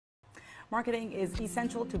Marketing is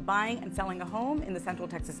essential to buying and selling a home in the Central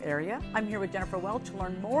Texas area. I'm here with Jennifer Welch to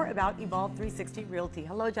learn more about Evolve 360 Realty.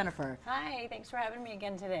 Hello, Jennifer. Hi, thanks for having me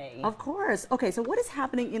again today. Of course. Okay, so what is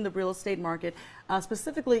happening in the real estate market,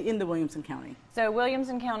 specifically in the Williamson County? So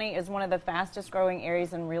Williamson County is one of the fastest growing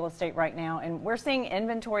areas in real estate right now, and we're seeing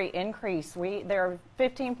inventory increase. There are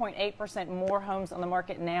 15.8% more homes on the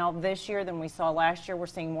market now this year than we saw last year. We're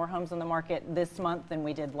seeing more homes on the market this month than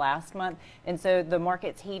we did last month, and so the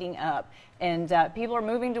market's heating up, and people are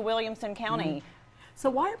moving to Williamson County. So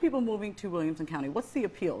why are people moving to Williamson County? What's the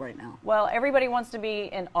appeal right now? Well, everybody wants to be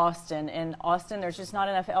in Austin. In Austin, there's just not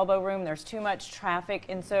enough elbow room. There's too much traffic.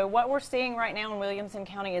 And so what we're seeing right now in Williamson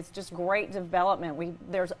County is just great development.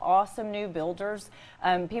 There's awesome new builders.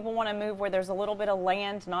 People want to move where there's a little bit of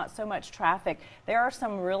land, not so much traffic. There are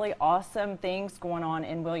some really awesome things going on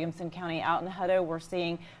in Williamson County. Out in Hutto, we're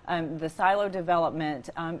seeing the silo development.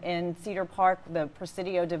 In Cedar Park, the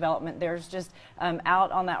Presidio development. There's just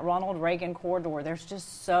out on that Ronald Reagan corridor, there's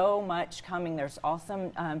just so much coming. There's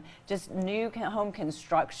awesome just new home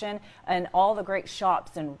construction and all the great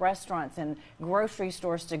shops and restaurants and grocery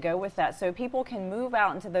stores to go with that. So people can move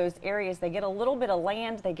out into those areas. They get a little bit of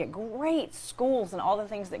land. They get great schools and all the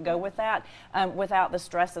things that go with that without the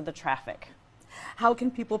stress of the traffic. How can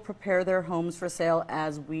people prepare their homes for sale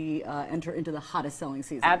as we enter into the hottest selling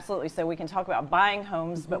season? Absolutely. So we can talk about buying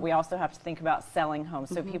homes, but we also have to think about selling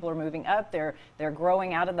homes. So people are moving up. They're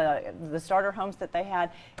growing out of the starter homes that they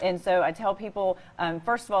had. And so I tell people,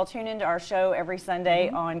 first of all, tune into our show every Sunday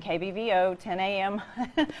on KBVO, 10 a.m.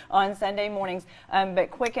 on Sunday mornings.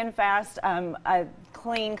 But quick and fast,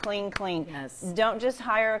 clean, clean, clean. Yes. Don't just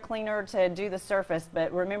hire a cleaner to do the surface,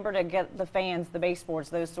 but remember to get the fans, the baseboards,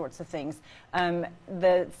 those sorts of things.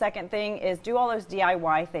 The second thing is do all those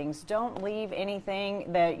DIY things. Don't leave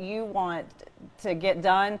anything that you want to get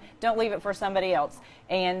done. Don't leave it for somebody else.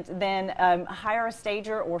 And then hire a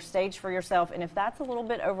stager or stage for yourself. And if that's a little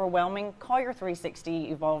bit overwhelming, call your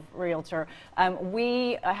 360 Evolve Realtor.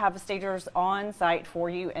 We have stagers on site for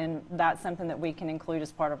you, and that's something that we can include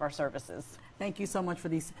as part of our services. Thank you so much for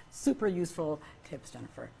these super useful tips,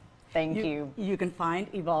 Jennifer. Thank you. You can find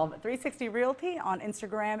Evolve 360 Realty on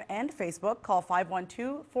Instagram and Facebook. Call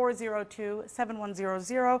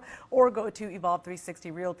 512-402-7100 or go to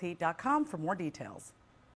evolve360realty.com for more details.